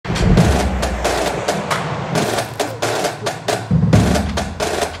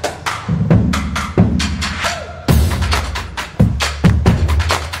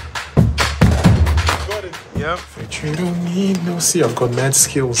see, I've got mad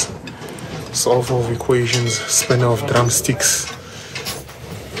skills. Solver of equations, spinner of drumsticks.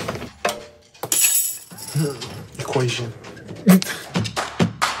 Equation.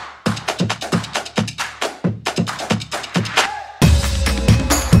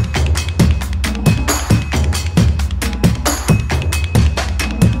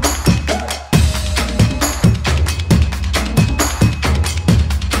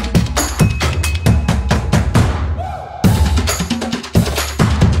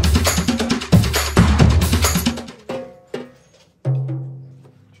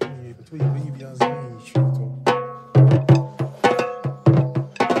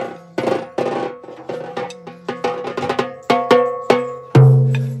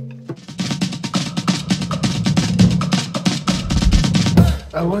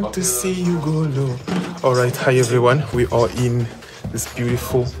 I want to see you go low. Alright, hi everyone. We are in this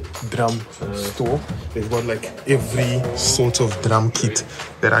beautiful drum store. They've got like every sort of drum kit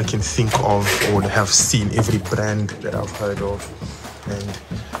that I can think of or have seen, every brand that I've heard of. And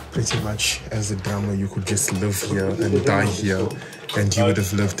pretty much as a drummer, you could just live here and die here and you would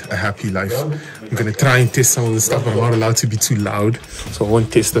have lived a happy life. I'm gonna try and test some of the stuff, but I'm not allowed to be too loud, so I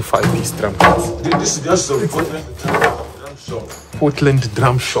won't test the 5-piece drum kits. This is just a Portland drum shop. Portland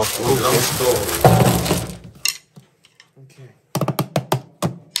drum shop. Oh, drum store. Okay.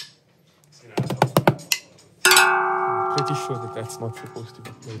 I'm pretty sure that that's not supposed to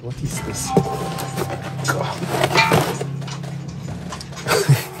be played. What is this?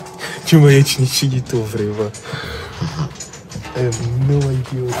 I have no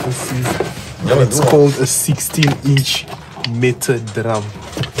idea what this is. Yeah, it's called a 16-inch meter drum.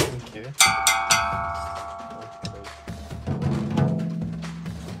 Okay.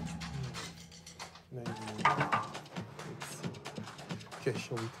 Okay,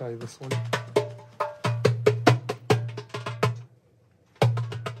 shall we try this one?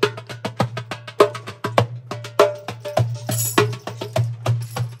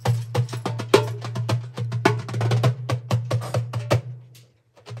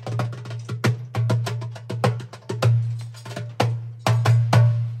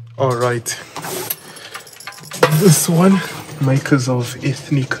 All right, this one, makers of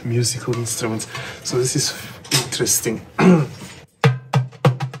ethnic musical instruments. So this is interesting.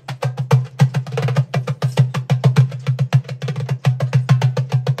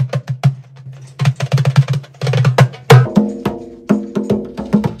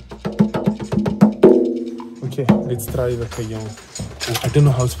 Okay, let's try the cajon. I don't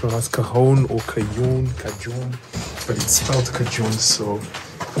know how it's pronounced, cajon or cajon, but it's spelled cajon, so.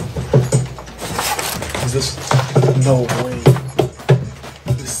 Is this? No way.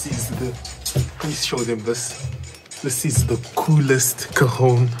 This is the. Please show them this. This is the coolest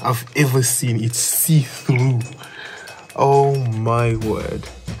cajon I've ever seen. It's see-through. Oh my word.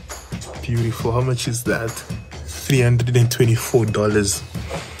 Beautiful. How much is that? $324.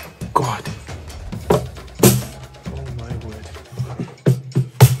 God. Oh my word.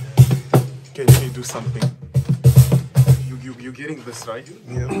 Okay, let me do something. You're getting this, right?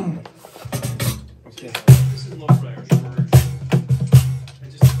 Yeah. Okay. This is low pressure storage.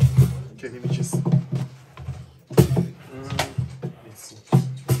 Okay, let me just. Let's see.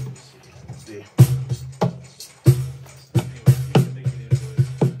 There.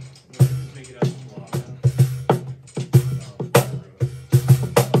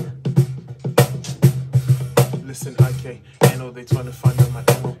 Listen, okay. I know they trying to find out my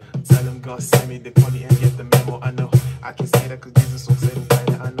ammo. Tell them God send me the money and get the memo. I know. I can say that cause Jesus will say them.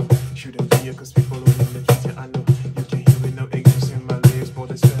 I know. Shouldn't be here cause people don't even treat you. I know. You can hear me no English in my legs.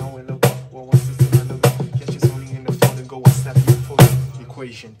 But it's fair when the well, what's this thing? I know. Catch you only in the phone and go and snap your phone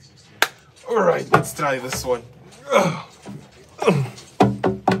equation. Alright, let's try this one.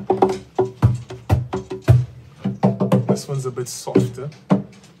 This one's a bit softer. A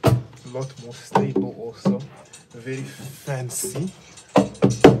lot more stable also. Very fancy,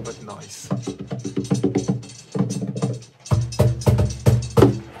 but nice.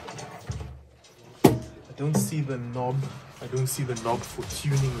 I don't see the knob. I don't see the knob for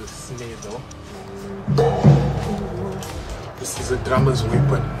tuning the snare though. This is a drummer's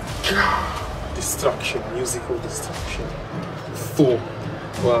weapon. Destruction, musical destruction. Thor.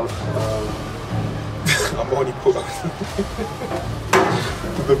 Well, I'm only put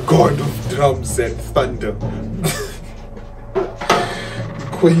the god of drums and thunder.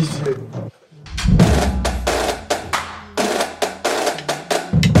 Equation.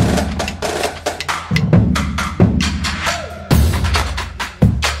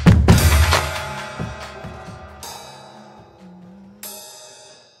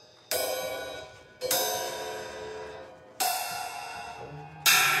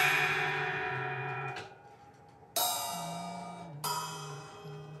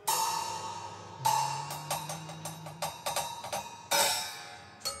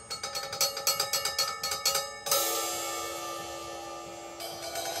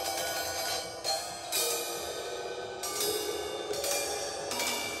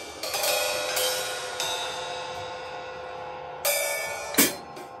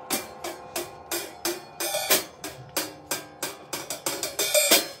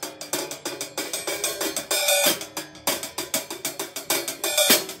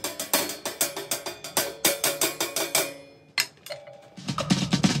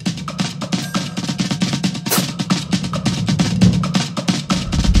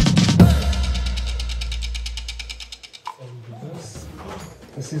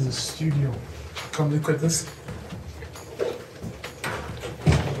 This is a studio. Come look at this.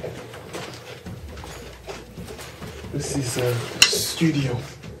 This is a studio.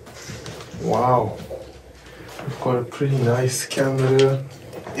 Wow. We've got a pretty nice camera.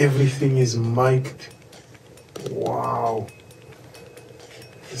 Everything is mic'd. Wow.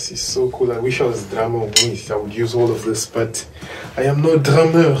 This is so cool. I wish I was a drummer. I would use all of this, but I am no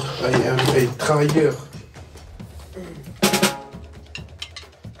drummer. I am a travailleur.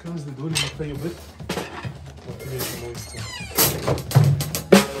 Close the door, let me play a bit.